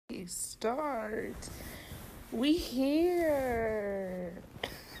Start. We here.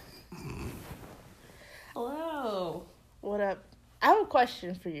 Hello. What up? I have a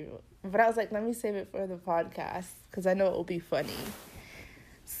question for you, but I was like, let me save it for the podcast because I know it will be funny.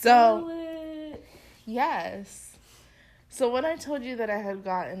 So, yes. So when I told you that I had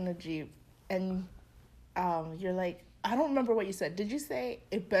gotten a Jeep, and you're like, I don't remember what you said. Did you say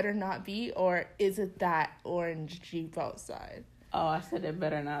it better not be, or is it that orange Jeep outside? Oh, I said it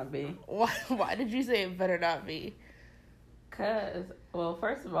better not be. Why did you say it better not be? Because, well,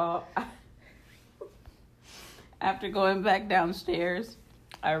 first of all, after going back downstairs,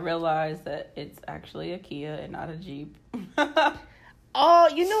 I realized that it's actually a Kia and not a Jeep. Oh,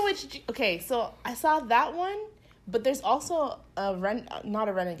 you know which... Okay, so I saw that one, but there's also not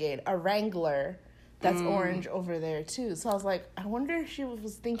a Renegade, a Wrangler that's orange over there, too. So I was like, I wonder if she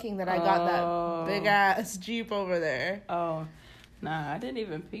was thinking that I got that big-ass Jeep over there. Oh, nah, I didn't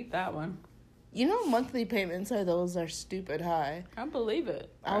even peep that one. You know, monthly payments are stupid high. I believe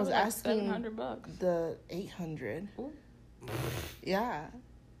it. I was like asking $700. the 800. Ooh. Yeah.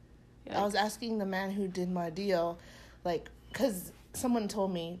 Yikes. I was asking the man who did my deal, like, because someone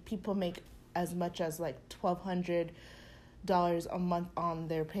told me people make as much as like $1,200 a month on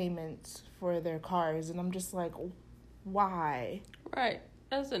their payments for their cars, and I'm just like, why? Right.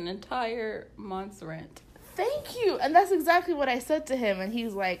 That's an entire month's rent. Thank you. And that's exactly what I said to him, and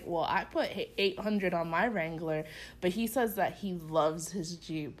he's like, well, I put $800 on my Wrangler, but he says that he loves his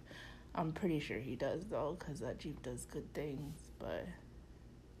Jeep. I'm pretty sure he does, though, because that Jeep does good things. But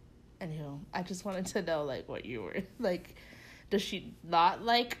anyhow, I just wanted to know, like, what you were like. Does she not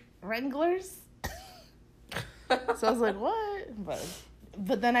like Wranglers? So I was like, what?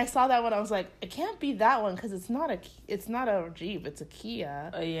 But then I saw that one. I was like, it can't be that one because it's not a Jeep. It's a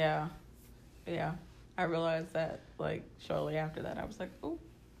Kia. Yeah. I realized that, like, shortly after that. I was like, ooh.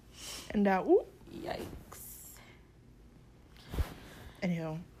 And now, ooh. Yikes.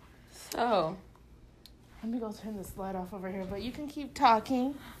 Anyhow. So. Let me go turn the slide off over here, but you can keep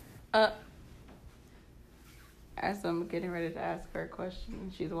talking. As I'm getting ready to ask her a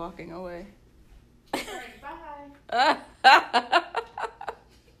question, she's walking away. All right, bye. I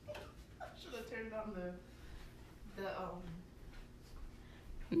should have turned on the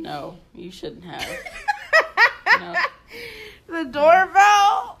No, you shouldn't have. No. The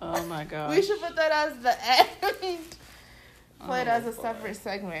doorbell. Oh my god. We should put that as the end. Play it as a boy. separate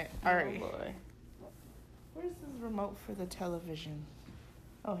segment. All right. Oh boy. Where's this remote for the television?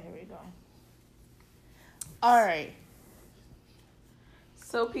 Oh, here we go. All right.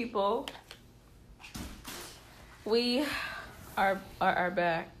 So people, we are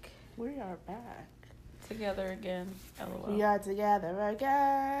back We are back. together again. LOL. We are together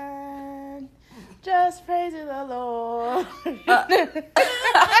again. Just praising the Lord.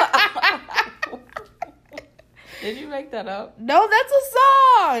 Did you make that up? No, that's a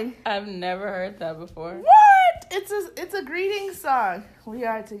song. I've never heard that before. What? It's a greeting song. We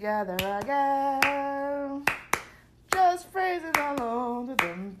are together again. Just praising the Lord.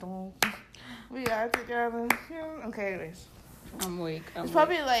 We are together. Okay, anyways. I'm weak. It's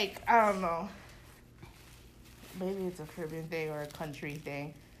probably like, I don't know. Maybe it's a Caribbean thing or a country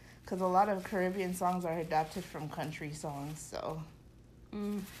thing. Because a lot of Caribbean songs are adapted from country songs, so. I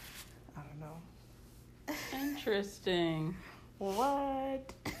don't know. Interesting.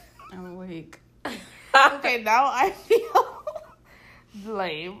 What? I'm weak. Okay, now I feel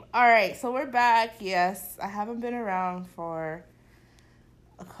lame. Alright, so we're back. Yes, I haven't been around for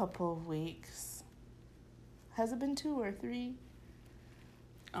a couple of weeks. Has it been 2 or 3?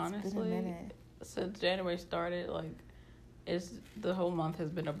 Honestly, It's been a minute. since January started, like, the whole month has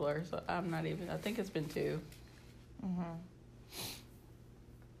been a blur, so I think it's been 2. Mm-hmm.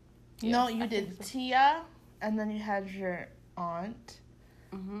 Yeah, No, you I did think so. Tia, and then you had your aunt.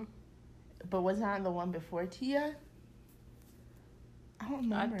 Mm-hmm. But was that the one before Tia? I don't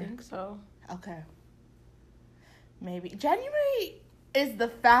remember. I think so. Okay. Maybe. January is the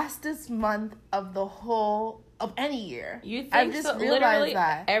fastest month of any year. You think I've just so? realized Literally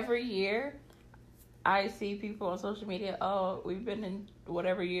that. every year, I see people on social media, oh, we've been in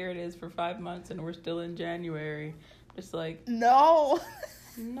whatever year it is for 5 months and we're still in January. Just like, No.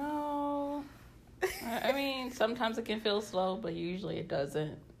 no. I mean, sometimes it can feel slow, but usually it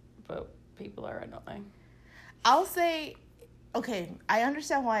doesn't. But people are annoying. I'll say, okay, I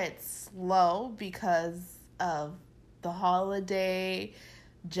understand why it's slow because of the holiday,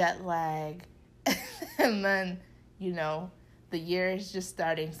 jet lag, and then, the year is just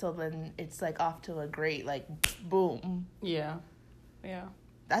starting, so then it's like off to a great, like, boom. Yeah.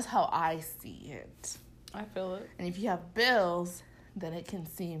 That's how I see it. I feel it. And if you have bills, then it can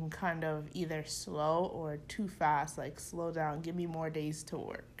seem kind of either slow or too fast, like slow down, give me more days to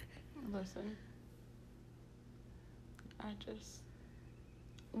work. Listen,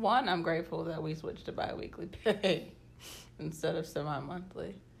 I'm grateful that we switched to bi-weekly pay instead of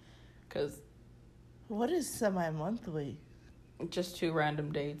semi-monthly. Because what is semi-monthly? just 2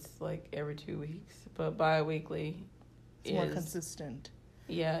 random dates, like every 2 weeks. But bi-weekly It's more consistent.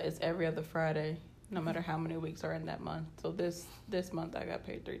 Yeah, it's every other Friday, no matter how many weeks are in that month. So this month I got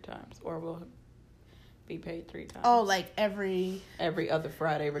paid 3 times, or will be paid 3 times. Oh, like every other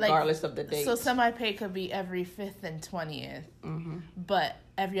Friday, regardless of the date. So semi-pay could be every 5th and 20th, but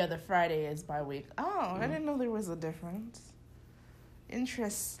every other Friday is bi-week. Oh, I didn't know there was a difference.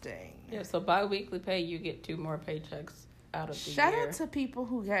 Interesting. Yeah, so bi-weekly pay, you get 2 more paychecks out of the Shout year. out to people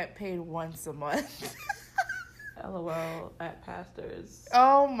who get paid once a month. LOL at pastors.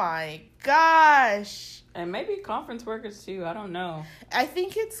 Oh my gosh. And maybe conference workers too. I don't know. I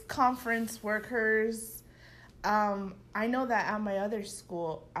think it's conference workers. I know that at my other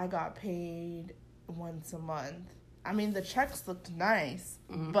school, I got paid once a month. I mean, the checks looked nice,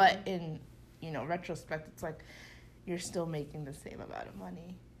 but in, retrospect, it's like you're still making the same amount of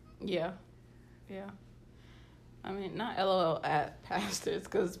money. Yeah. I mean, not LOL at pastors,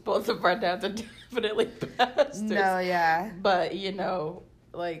 because both of our dads are definitely pastors. No, yeah. But,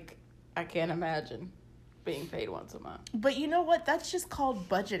 I can't imagine being paid once a month. But you know what? That's just called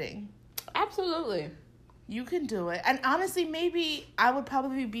budgeting. Absolutely. You can do it. And honestly, maybe I would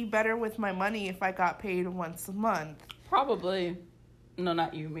probably be better with my money if I got paid once a month. Probably. No,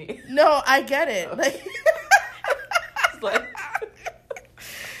 not you, me. No, I get it. Oh. Like...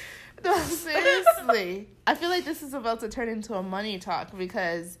 No, seriously. I feel like this is about to turn into a money talk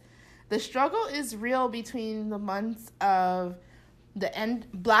because the struggle is real between the months of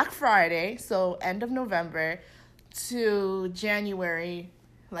Black Friday, so end of November, to January,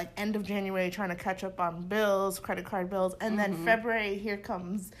 like end of January, trying to catch up on bills, credit card bills, and then February, here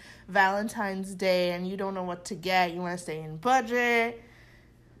comes Valentine's Day, and you don't know what to get. You want to stay in budget.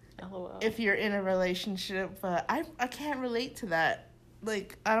 LOL. If you're in a relationship, but I can't relate to that.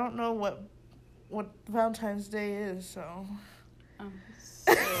 Like, I don't know what Valentine's Day is, so. I'm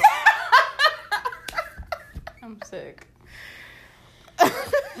sick. I'm sick.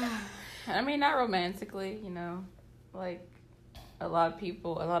 I mean, not romantically, like a lot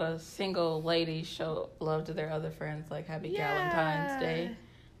of single ladies show love to their other friends, like Happy Galentine's Day.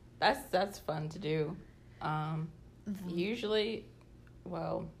 That's fun to do. Usually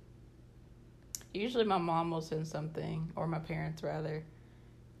my mom will send something, or my parents rather.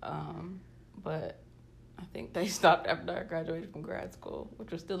 But I think they stopped after I graduated from grad school, which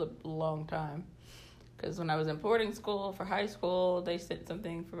was still a long time. Because when I was in boarding school for high school, they sent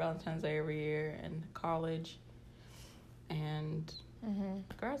something for Valentine's Day every year, and college and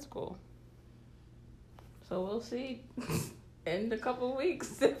grad school. So we'll see in a couple of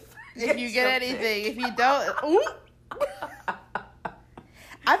weeks if you get anything. If you don't,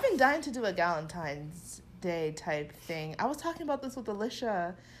 I've been dying to do a Galentine's Day type thing. I was talking about this with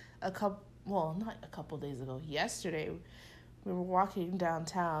Alicia not a couple days ago. Yesterday, we were walking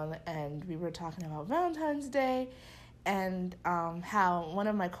downtown and we were talking about Valentine's Day and how one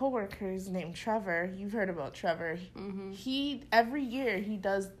of my coworkers named Trevor, you've heard about Trevor, he every year he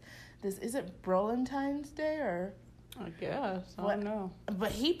does this, is it Brolentine's Day or? I guess, I don't know.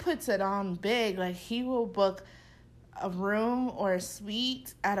 But he puts it on big, like he will book a room or a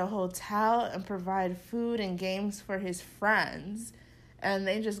suite at a hotel and provide food and games for his friends, and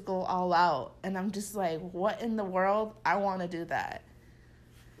they just go all out, and I'm just like, what in the world? I want to do that.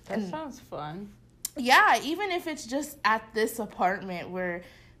 That sounds fun. Yeah, even if it's just at this apartment where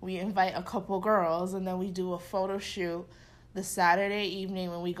we invite a couple girls and then we do a photo shoot the Saturday evening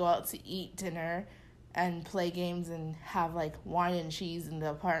when we go out to eat dinner and play games and have like wine and cheese in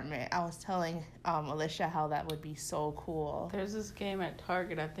the apartment. I was telling Alicia how that would be so cool. There's this game at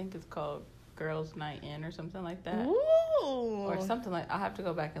Target, I think it's called Girls Night In or something like that. Ooh. Or something like, I'll have to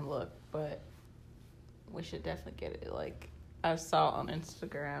go back and look, but we should definitely get it. Like, I saw on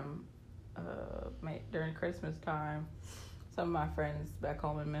Instagram during Christmas time, some of my friends back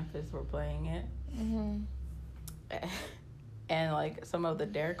home in Memphis were playing it. And, like, some of the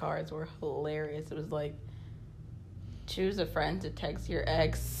dare cards were hilarious. It was, like, choose a friend to text your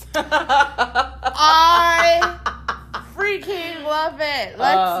ex. I freaking love it.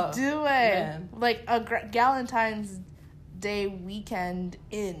 Let's do it. Man. Like, a Galentine's Day weekend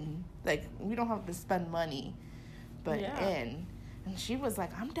in. Like, we don't have to spend money, but in. And she was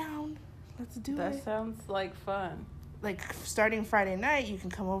like, I'm down. Let's do it. That sounds like fun. Like, starting Friday night, you can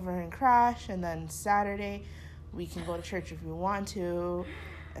come over and crash, and then Saturday, we can go to church if we want to,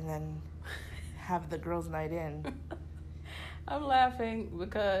 and then have the girls' night in. I'm laughing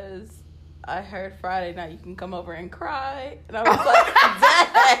because I heard Friday night you can come over and cry. And I was like,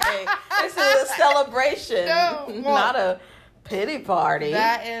 dang, this is a celebration, not a pity party.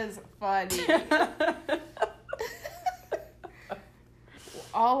 That is funny.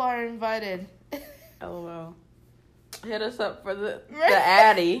 All are invited. LOL. Hit us up for the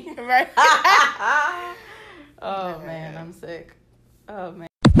Addy. Right. Oh, man, I'm sick. Oh, man.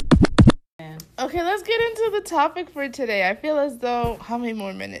 Okay, let's get into the topic for today. I feel as though, how many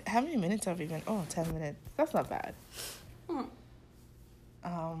minutes have we been? 10 minutes. That's not bad.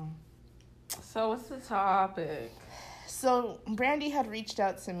 So what's the topic? So Brandy had reached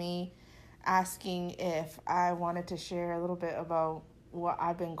out to me asking if I wanted to share a little bit about what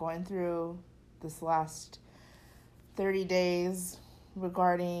I've been going through this last 30 days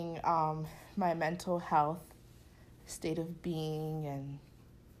regarding my mental health state of being, and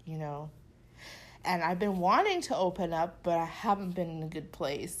and I've been wanting to open up, but I haven't been in a good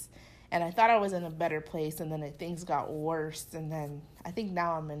place. And I thought I was in a better place, and then things got worse, and then I think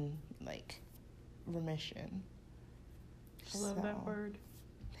now I'm in, remission. I love that word.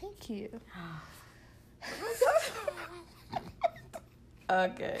 Thank you.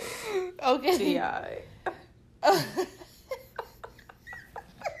 Okay. T.I.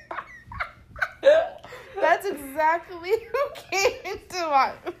 That's exactly who came into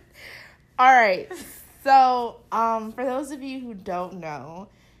my... All right. So, for those of you who don't know,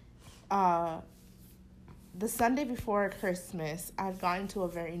 the Sunday before Christmas, I'd gotten into a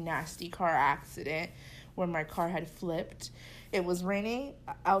very nasty car accident where my car had flipped. It was raining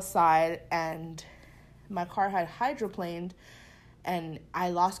outside, and my car had hydroplaned, and I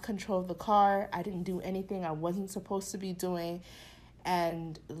lost control of the car. I didn't do anything I wasn't supposed to be doing.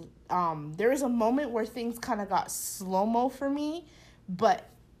 And there was a moment where things kind of got slow-mo for me, but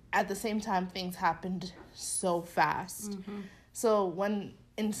at the same time, things happened so fast. Mm-hmm. So when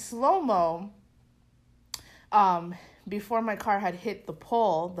in slow-mo, before my car had hit the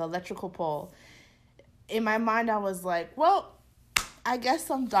pole, the electrical pole, in my mind I was like, well, I guess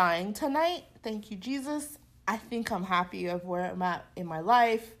I'm dying tonight. Thank you, Jesus. I think I'm happy of where I'm at in my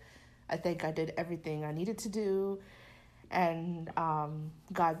life. I think I did everything I needed to do. And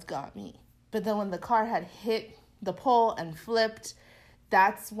God's got me. But then when the car had hit the pole and flipped,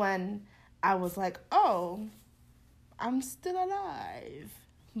 that's when I was like, oh, I'm still alive.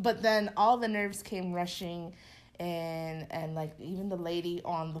 But then all the nerves came rushing, and even the lady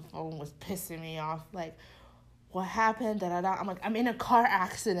on the phone was pissing me off. Like, what happened? Da-da-da. I'm like, I'm in a car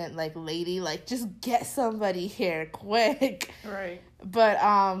accident, lady. Just get somebody here quick. Right. But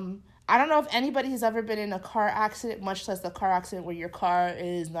I don't know if anybody has ever been in a car accident, much less the car accident where your car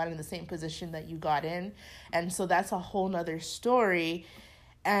is not in the same position that you got in. And so that's a whole nother story.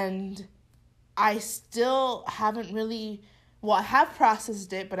 And I still haven't really, I have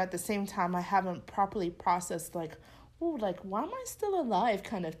processed it, but at the same time, I haven't properly processed, why am I still alive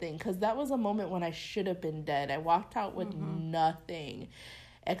kind of thing? Because that was a moment when I should have been dead. I walked out with nothing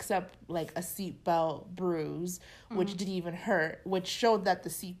except a seatbelt bruise, which didn't even hurt, which showed that the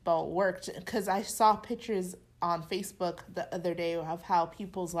seatbelt worked. Because I saw pictures on Facebook the other day of how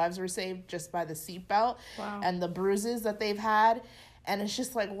people's lives were saved just by the seatbelt. Wow. And the bruises that they've had. And it's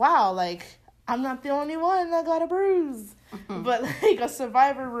just wow, I'm not the only one that got a bruise, but a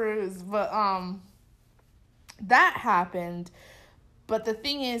survivor bruise. But that happened. But the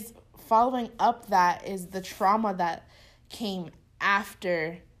thing is, following up that is the trauma that came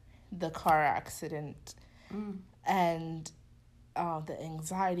after the car accident and the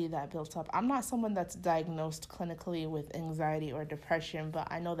anxiety that built up. I'm not someone that's diagnosed clinically with anxiety or depression, but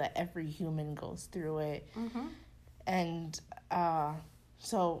I know that every human goes through it. And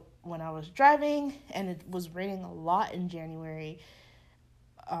so when I was driving and it was raining a lot in January,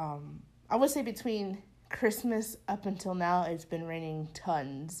 I would say between Christmas up until now, it's been raining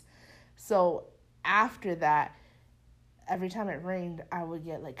tons. So after that, every time it rained, I would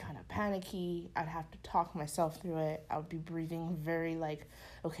get kind of panicky. I'd have to talk myself through it. I would be breathing very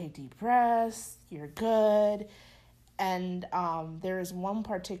okay, deep breaths, you're good. And there was one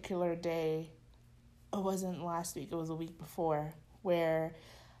particular day, it wasn't last week, it was a week before, where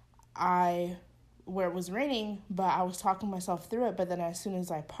it was raining, but I was talking myself through it. But then as soon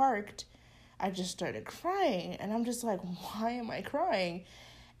as I parked, I just started crying. And I'm just like, why am I crying?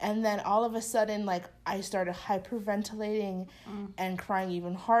 And then all of a sudden, I started hyperventilating and crying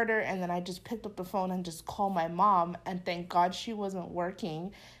even harder. And then I just picked up the phone and just called my mom. And thank God she wasn't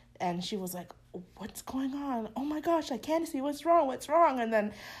working. And she was like, what's going on? Oh my gosh, I can't see. What's wrong? And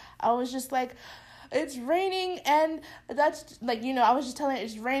then I was just like, it's raining, and that's like, I was just telling her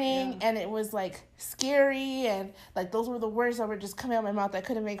it's raining, and it was like scary, and like those were the words that were just coming out of my mouth. I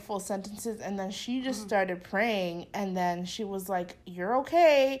couldn't make full sentences, and then she just started praying, and then she was like, "You're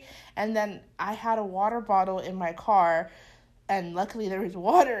okay." And then I had a water bottle in my car, and luckily there was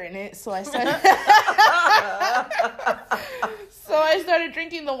water in it, so I started so I started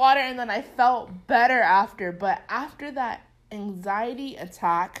drinking the water, and then I felt better after. But after that anxiety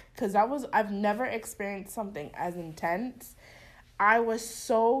attack, because I've never experienced something as intense, I was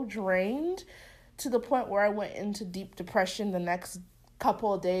so drained to the point where I went into deep depression the next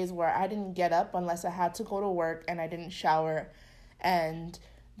couple of days, where I didn't get up unless I had to go to work, and I didn't shower. And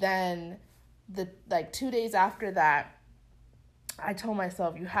then 2 days after that, I told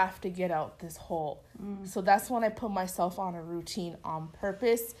myself, you have to get out this hole. So that's when I put myself on a routine on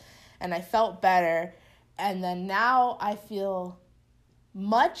purpose, and I felt better. And then now I feel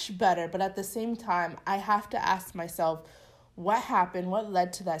much better, but at the same time, I have to ask myself, what happened? What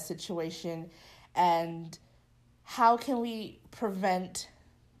led to that situation? And how can we prevent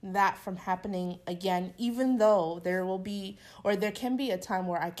that from happening again, even though there can be a time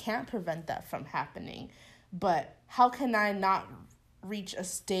where I can't prevent that from happening. But how can I not reach a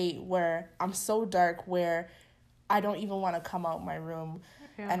state where I'm so dark where I don't even want to come out my room,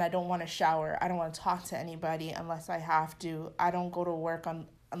 and I don't want to shower. I don't want to talk to anybody unless I have to. I don't go to work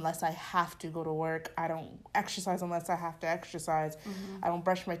unless I have to go to work. I don't exercise unless I have to exercise. I don't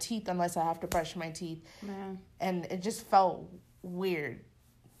brush my teeth unless I have to brush my teeth. Man. And it just felt weird.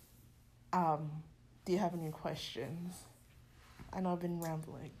 Do you have any questions? I know I've been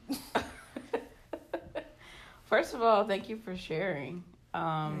rambling. First of all, thank you for sharing.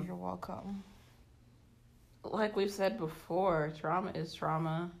 You're welcome. Like we've said before, trauma is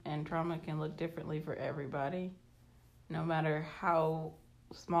trauma, and trauma can look differently for everybody. No matter how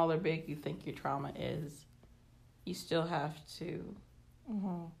small or big you think your trauma is, you still have to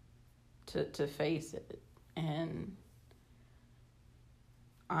to face it. And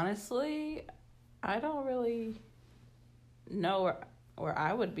honestly, I don't really know where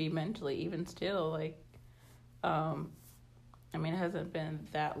I would be mentally, even still. Like, I mean, it hasn't been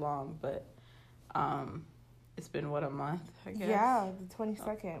that long, but it's been, a month, I guess? Yeah, the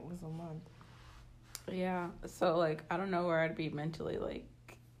 22nd was a month. Yeah, so, like, I don't know where I'd be mentally. Like,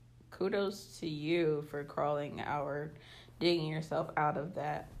 kudos to you for crawling out or digging yourself out of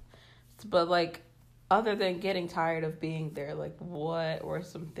that. But, like, other than getting tired of being there, like, what were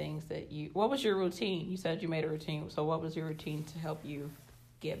some things what was your routine? You said you made a routine, so what was your routine to help you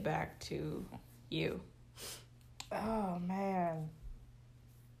get back to you? Oh, man.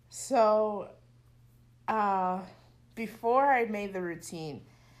 So, before I made the routine,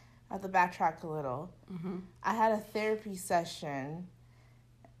 I have to backtrack a little. I had a therapy session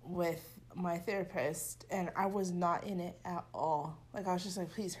with my therapist, and I was not in it at all. Like, I was just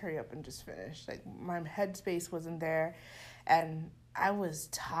like, please hurry up and just finish. Like, my headspace wasn't there, and I was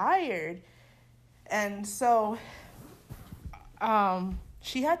tired. And so,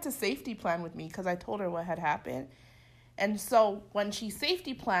 she had to safety plan with me because I told her what had happened. And so when she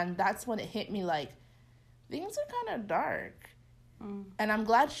safety planned, that's when it hit me like, things are kind of dark. And I'm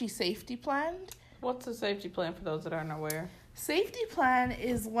glad she safety planned. What's a safety plan for those that aren't aware? Safety plan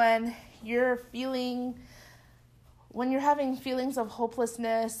is when you're having feelings of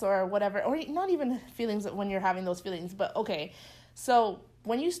hopelessness or whatever, or not even feelings when you're having those feelings, but okay. So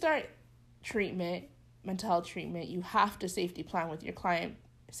when you start mental health treatment, you have to safety plan with your client.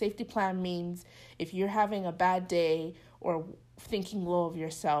 Safety plan means if you're having a bad day or thinking low of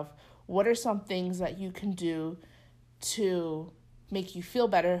yourself, what are some things that you can do to make you feel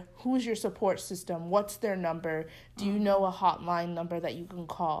better? Who's your support system? What's their number? Do you know a hotline number that you can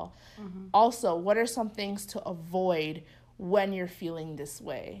call? Also, what are some things to avoid when you're feeling this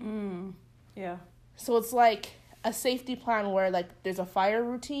way? Yeah. So it's like a safety plan where, like, there's a fire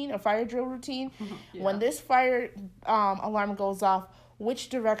drill routine. Yeah. When this fire alarm goes off, which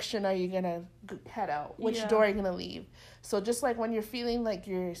direction are you going to head out? Which door are you going to leave? So just like when you're feeling like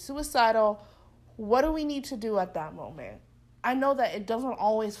you're suicidal, what do we need to do at that moment? I know that it doesn't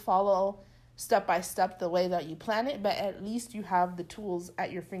always follow step by step the way that you plan it, but at least you have the tools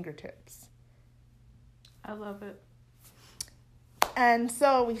at your fingertips. I love it. And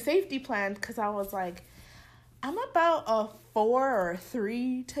so we safety planned because I was like, I'm about a 4 or a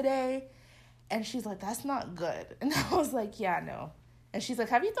 3 today. And she's like, that's not good. And I was like, yeah, no. And she's like,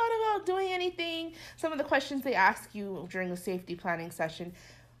 have you thought about doing anything? Some of the questions they ask you during the safety planning session,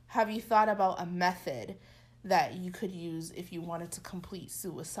 have you thought about a method that you could use if you wanted to complete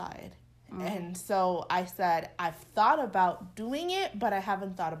suicide? And so I said, I've thought about doing it, but I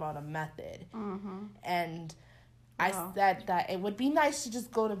haven't thought about a method. And I said that it would be nice to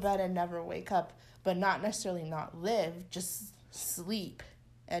just go to bed and never wake up, but not necessarily not live, just sleep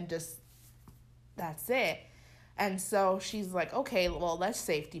and just, that's it. And so she's like, okay, well, let's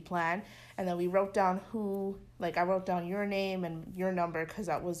safety plan. And then we wrote down I wrote down your name and your number, because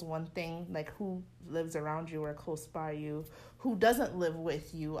that was one thing, like who lives around you or close by you, who doesn't live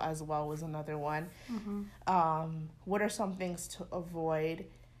with you as well was another one. What are some things to avoid?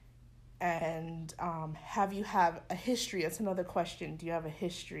 And have you have a history? That's another question. Do you have a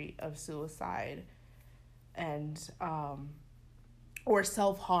history of suicide? And or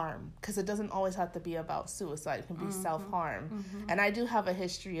self-harm, because it doesn't always have to be about suicide. It can be self-harm. And I do have a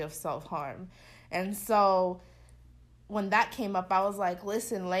history of self-harm. And so when that came up, I was like,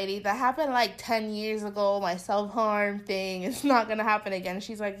 listen, lady, that happened like 10 years ago. My self-harm thing, it's not going to happen again. And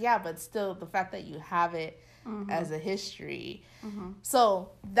she's like, yeah, but still the fact that you have it as a history. So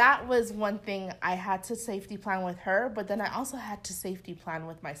that was one thing I had to safety plan with her, but then I also had to safety plan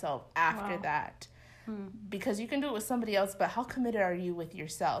with myself after that. Because you can do it with somebody else, but how committed are you with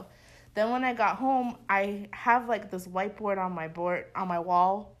yourself? Then when I got home, I have like this whiteboard on my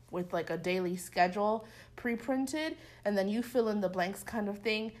wall with like a daily schedule pre-printed, and then you fill in the blanks kind of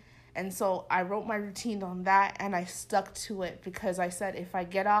thing. And so I wrote my routine on that, and I stuck to it, because I said if I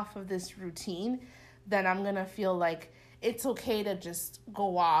get off of this routine, then I'm gonna feel like it's okay to just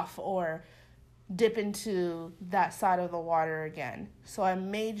go off or dip into that side of the water again. So I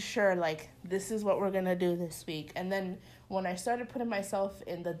made sure, like, this is what we're gonna do this week. And then when I started putting myself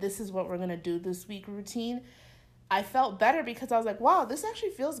in the this is what we're gonna do this week routine, I felt better, because I was like, wow, this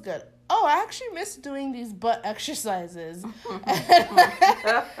actually feels good. Oh, I actually miss doing these butt exercises.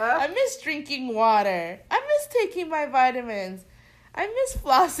 I miss drinking water. I miss taking my vitamins. I miss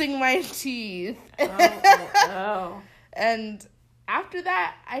flossing my teeth. And after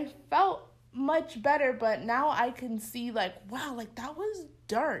that, I felt much better, but now I can see, like, wow, like, that was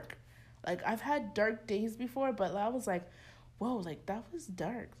dark. Like, I've had dark days before, but I was like, whoa, like, that was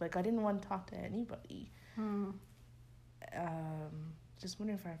dark. Like, I didn't want to talk to anybody. Just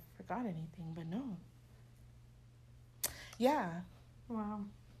wondering if I forgot anything, but no. Yeah. Wow.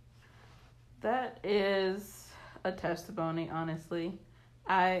 That is a testimony, honestly.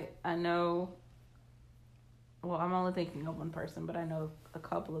 I know, well, I'm only thinking of one person, but I know a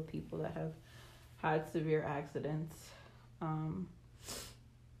couple of people that have had severe accidents and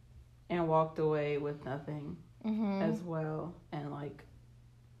walked away with nothing as well. And, like,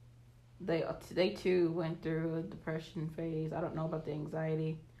 they too went through a depression phase. I don't know about the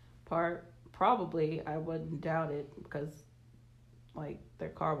anxiety part. Probably, I wouldn't doubt it, because, like, their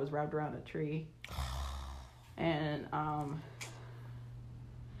car was wrapped around a tree. And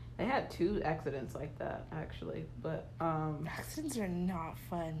they had 2 accidents like that, actually. But accidents are not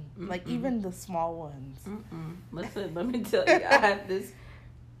fun. Like, even the small ones. Listen, let me tell you, I had this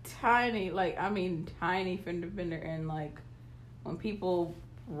tiny fender bender, and, like, when people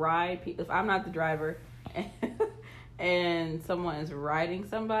ride, if I'm not the driver and someone is riding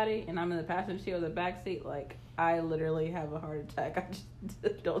somebody and I'm in the passenger seat or the back seat, like, I literally have a heart attack. I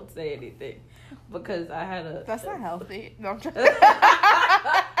just don't say anything, because I had a... That's not healthy. No, I'm just...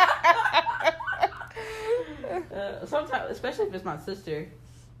 sometimes, especially if it's my sister,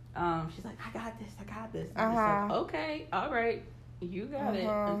 she's like, I got this. I'm just like, okay, all right, you got it.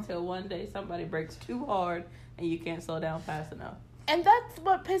 Until one day somebody brakes too hard and you can't slow down fast enough. And that's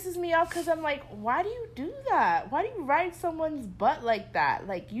what pisses me off, because I'm like, why do you do that? Why do you ride someone's butt like that?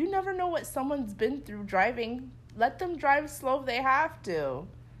 Like, you never know what someone's been through driving. Let them drive slow if they have to.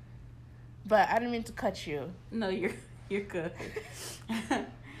 But I didn't mean to cut you. No, you're good.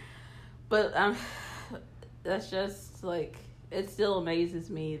 But that's just, like, it still amazes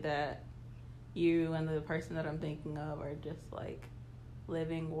me that you and the person that I'm thinking of are just, like,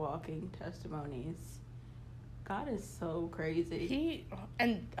 living, walking testimonies. God is so crazy.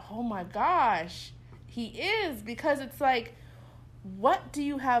 Oh my gosh, he is, because it's like, what do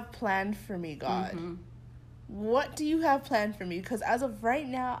you have planned for me, God? What do you have planned for me? Because as of right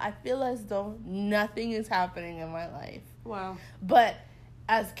now, I feel as though nothing is happening in my life. Wow. But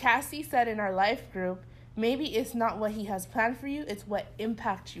as Cassie said in our life group, maybe it's not what he has planned for you, it's what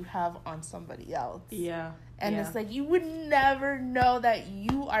impact you have on somebody else. Yeah. And it's like, you would never know that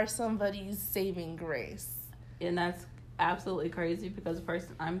you are somebody's saving grace. And that's absolutely crazy, because the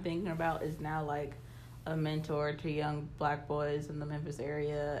person I'm thinking about is now, like, a mentor to young Black boys in the Memphis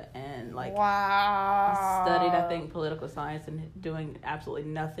area, and, like, wow, studied, I think, political science, and doing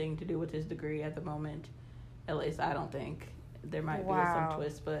absolutely nothing to do with his degree at the moment. At least I don't think. There might be some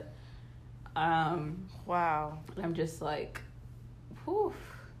twist, but Wow. I'm just like, whew.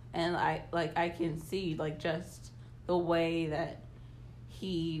 And I can see like just the way that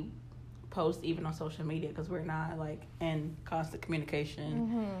he posts even on social media, because we're not like in constant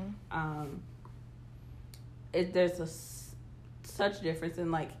communication. There's such difference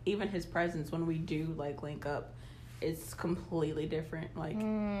in like even his presence when we do like link up. It's completely different. Like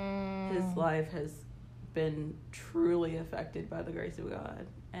his life has been truly affected by the grace of God,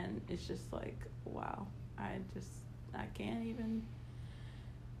 and it's just like, wow. I can't even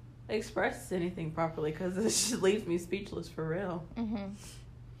express anything properly because it just leaves me speechless for real.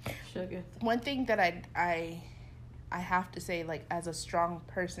 Sugar. One thing that I have to say, like, as a strong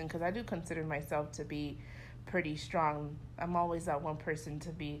person, because I do consider myself to be pretty strong. I'm always that one person to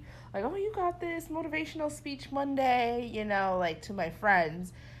be like, oh, you got this, motivational speech Monday, you know, like to my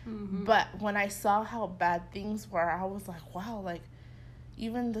friends. But when I saw how bad things were, I was like, wow, like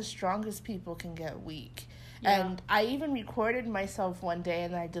even the strongest people can get weak. And I even recorded myself one day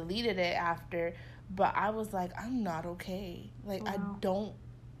and I deleted it after, but I was like, I'm not okay. Like,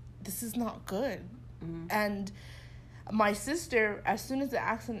 this is not good. And my sister, as soon as the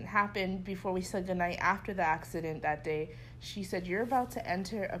accident happened, before we said goodnight after the accident that day, she said, you're about to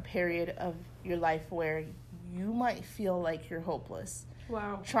enter a period of your life where you might feel like you're hopeless.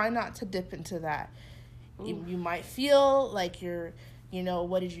 Wow. Try not to dip into that. You might feel like you're, you know,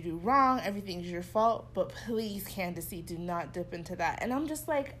 what did you do wrong? Everything's your fault. But please, Candace, do not dip into that. And I'm just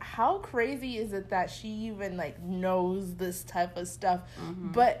like, how crazy is it that she even, like, knows this type of stuff?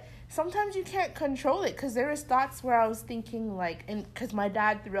 But sometimes you can't control it, because there was thoughts where I was thinking, like, and because my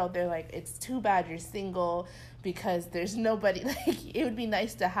dad threw out there, like, it's too bad you're single because there's nobody, like, it would be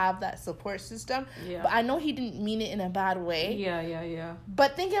nice to have that support system. Yeah. But I know he didn't mean it in a bad way. Yeah.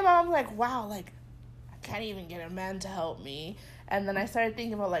 But thinking about it, I'm like, wow, like, I can't even get a man to help me. And then I started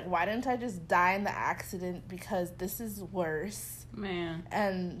thinking about, like, why didn't I just die in the accident, because this is worse. Man.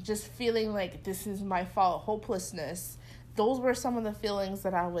 And just feeling like this is my fault, hopelessness. Those were some of the feelings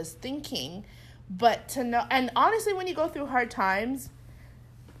that I was thinking. But to know, and honestly, when you go through hard times,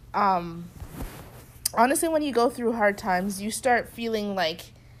 you start feeling like,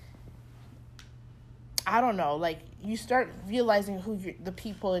 I don't know, like, you start realizing who the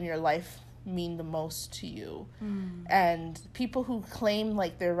people in your life mean the most to you. And people who claim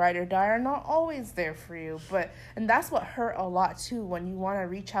like they're ride or die are not always there for you. And that's what hurt a lot too, when you want to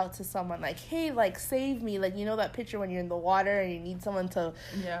reach out to someone like, hey, like, save me, like, you know that picture when you're in the water and you need someone to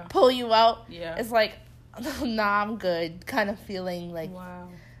pull you out. It's like, nah, I'm good kind of feeling. Like, wow.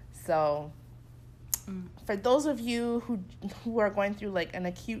 So for those of you who are going through like an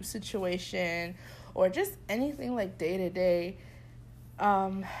acute situation or just anything like day to day,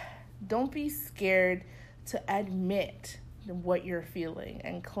 don't be scared to admit what you're feeling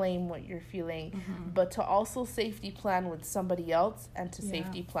and claim what you're feeling, but to also safety plan with somebody else and to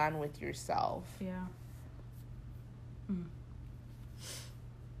safety plan with yourself. Yeah.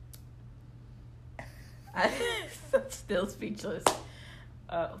 I'm still speechless.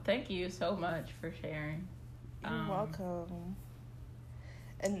 Thank you so much for sharing. You're welcome.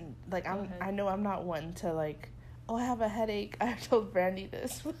 And like, I know I'm not one to like, oh, I have a headache, I told Brandy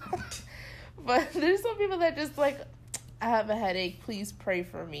this. But there's some people that just like, I have a headache, please pray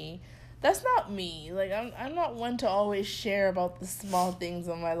for me. That's not me. Like, I'm not one to always share about the small things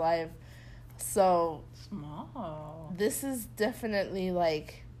in my life. So small. This is definitely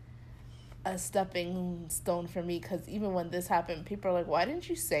like a stepping stone for me, because even when this happened, people are like, why didn't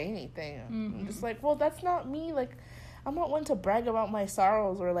you say anything? I'm just like, well, that's not me. Like, I'm not one to brag about my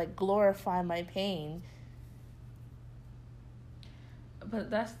sorrows or like glorify my pain.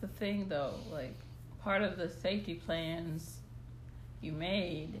 But that's the thing, though. Like, part of the safety plans you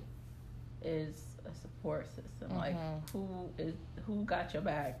made is a support system. Like, who got your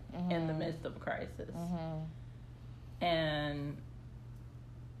back in the midst of a crisis? And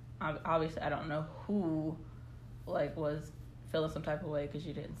obviously, I don't know who, like, was feeling some type of way because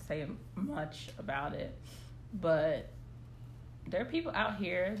you didn't say much about it. But there are people out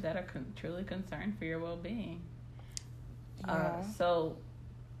here that are truly concerned for your well-being. So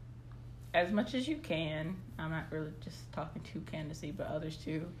as much as you can, I'm not really just talking to Candace, but others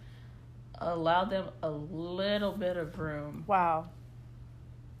too, allow them a little bit of room. Wow.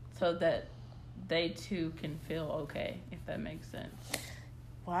 So that they too can feel okay, if that makes sense.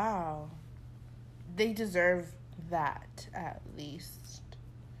 Wow. They deserve that, at least.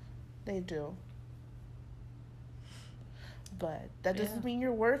 They do. But that doesn't mean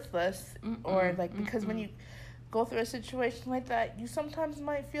you're worthless. Or like, because when you go through a situation like that, you sometimes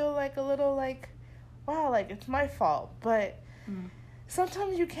might feel like a little like, wow, like it's my fault. But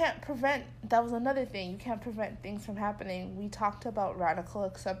sometimes you can't prevent, that was another thing, you can't prevent things from happening. We talked about radical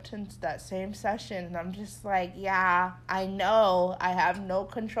acceptance that same session, and I'm just like, yeah, I know I have no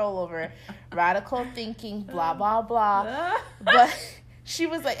control over radical thinking, blah, blah, blah. But she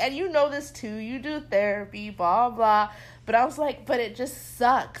was like, and you know this too, you do therapy, blah, blah. But I was like, but it just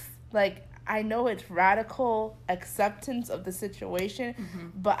sucks. Like, I know it's radical acceptance of the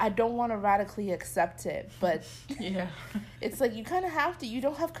situation, but I don't want to radically accept it. But yeah, it's like you kind of have to. You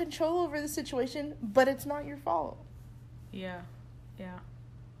don't have control over the situation, but it's not your fault. Yeah.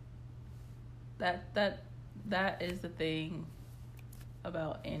 That is the thing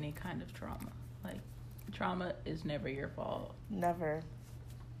about any kind of trauma. Like, trauma is never your fault. Never.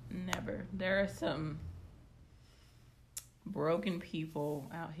 There are some broken people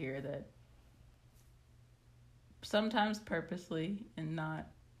out here that sometimes purposely and not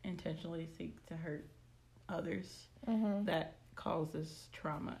intentionally seek to hurt others that causes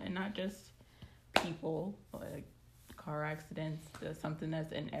trauma. And not just people, like car accidents, something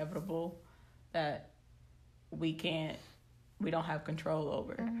that's inevitable that we don't have control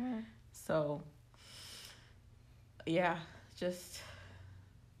over. So, yeah,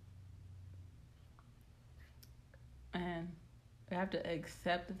 and we have to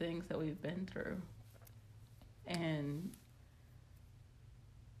accept the things that we've been through. And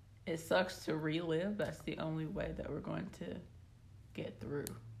it sucks to relive. That's the only way that we're going to get through.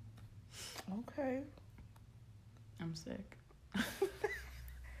 Okay. I'm sick.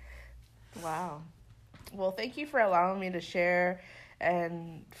 Wow. Well, thank you for allowing me to share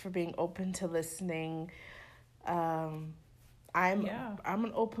and for being open to listening. I'm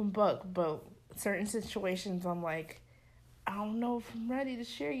an open book, but certain situations I'm like, I don't know if I'm ready to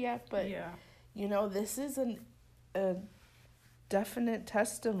share yet, but you know, this is a definite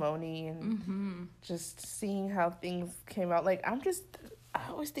testimony, and just seeing how things came out. Like, I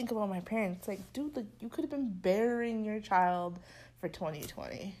always think about my parents. Like, dude, you could have been burying your child for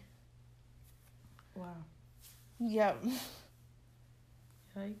 2020. Wow. Yep.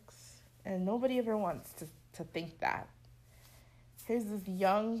 Yikes. And nobody ever wants to think that. Here's this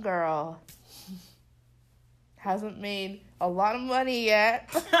young girl. Hasn't made a lot of money yet.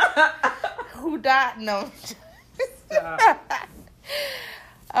 Who died? No. Stop.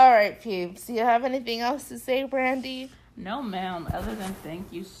 All right, peeps. Do you have anything else to say, Brandy? No, ma'am. Other than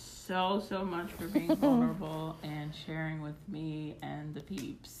thank you so much for being vulnerable and sharing with me and the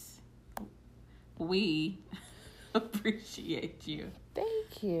peeps. We appreciate you.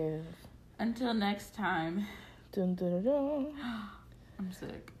 Thank you. Until next time. Dun, dun, dun. I'm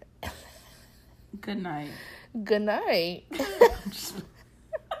sick. Good night. Good night.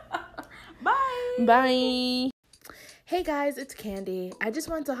 Bye. Bye. Hey guys, it's Candy. I just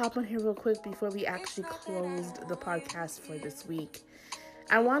wanted to hop on here real quick before we actually closed the podcast for this week.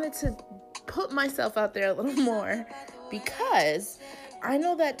 I wanted to put myself out there a little more because I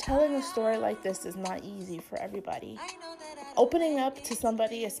know that telling a story like this is not easy for everybody. Opening up to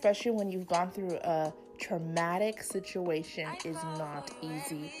somebody, especially when you've gone through a traumatic situation, is not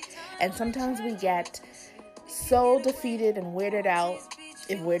easy. And sometimes we get so defeated and weirded out.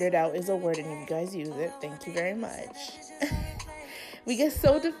 If weirded out is a word and you guys use it, thank you very much. We get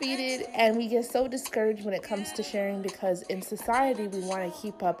so defeated and we get so discouraged when it comes to sharing, because in society we want to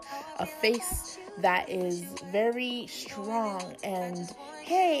keep up a face that is very strong and,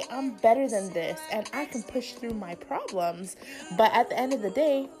 hey, I'm better than this and I can push through my problems. But at the end of the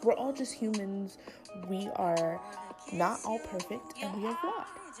day, we're all just humans. We are not all perfect and we are flawed.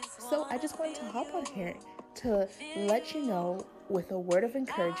 So I just wanted to hop on here to let you know with a word of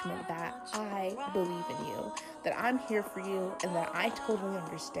encouragement that I believe in you, that I'm here for you, and that I totally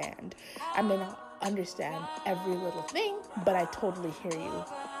understand. I may not understand every little thing, but I totally hear you.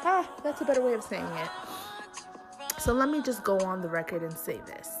 That's a better way of saying it. So let me just go on the record and say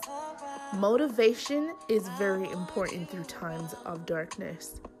this. Motivation is very important through times of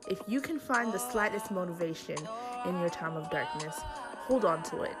darkness. If you can find the slightest motivation in your time of darkness, hold on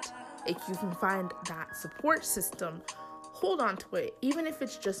to it. If you can find that support system, hold on to it. Even if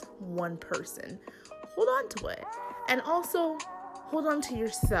it's just one person, hold on to it. And also, hold on to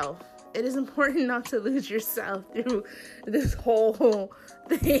yourself. It is important not to lose yourself through this whole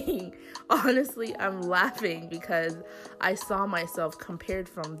thing. Honestly, I'm laughing because I saw myself compared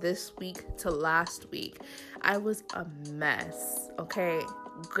from this week to last week. I was a mess, okay?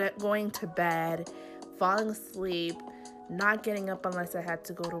 Going to bed, falling asleep, not getting up unless I had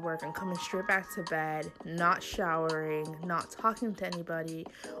to go to work, and coming straight back to bed, not showering, not talking to anybody,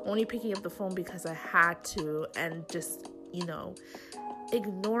 only picking up the phone because I had to, and just,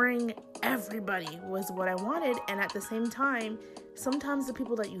 ignoring everybody was what I wanted. And at the same time, sometimes the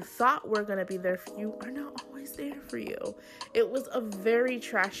people that you thought were going to be there for you are not always there for you. It was a very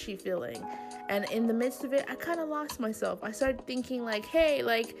trashy feeling. And in the midst of it, I kind of lost myself. I started thinking like, hey,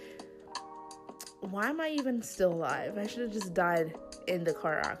 like, why am I even still alive? I should have just died in the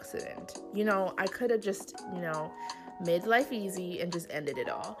car accident. You know, I could have just, made life easy and just ended it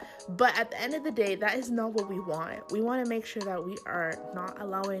all. But at the end of the day, that is not what we want. We want to make sure that we are not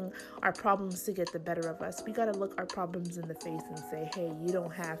allowing our problems to get the better of us. We got to look our problems in the face and say, hey, you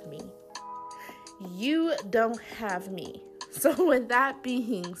don't have me. You don't have me. So with that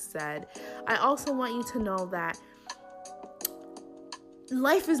being said, I also want you to know that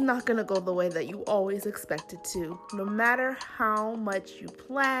life is not going to go the way that you always expect it to. No matter how much you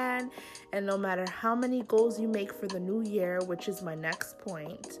plan and no matter how many goals you make for the new year, which is my next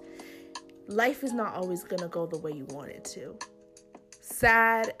point, life is not always going to go the way you want it to.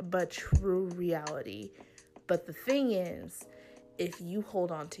 Sad but true reality. But the thing is, if you hold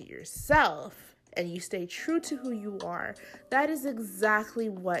on to yourself and you stay true to who you are, that is exactly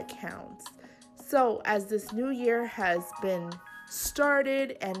what counts. So as this new year has been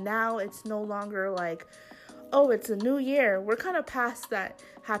started and now it's no longer like, oh, it's a new year. We're kind of past that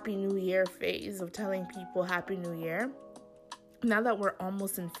Happy New Year phase of telling people Happy New Year. Now that we're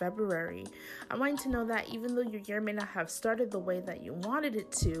almost in February, I want you to know that even though your year may not have started the way that you wanted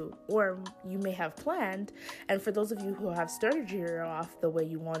it to, or you may have planned, and for those of you who have started your year off the way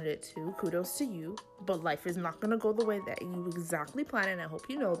you wanted it to, kudos to you, but life is not going to go the way that you exactly planned, and I hope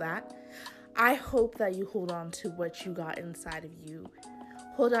you know that. I hope that you hold on to what you got inside of you.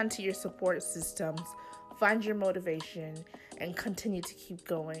 Hold on to your support systems. Find your motivation and continue to keep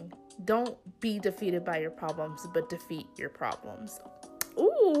going. Don't be defeated by your problems, but defeat your problems.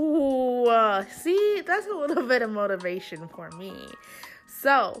 Ooh, see, that's a little bit of motivation for me.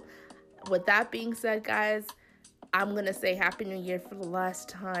 So, with that being said, guys, I'm going to say Happy New Year for the last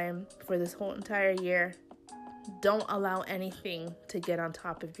time for this whole entire year. Don't allow anything to get on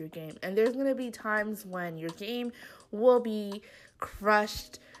top of your game. And there's going to be times when your game will be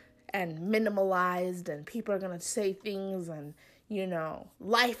crushed and minimalized and people are going to say things and,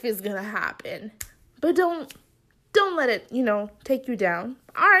 life is going to happen. But don't let it, take you down.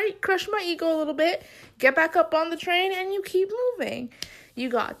 All right, crush my ego a little bit. Get back up on the train and you keep moving. You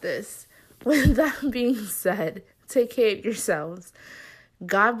got this. With that being said, take care of yourselves.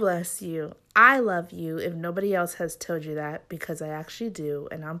 God bless you. I love you if nobody else has told you that, because I actually do,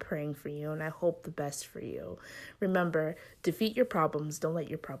 and I'm praying for you, and I hope the best for you. Remember, defeat your problems. Don't let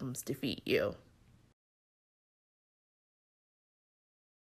your problems defeat you.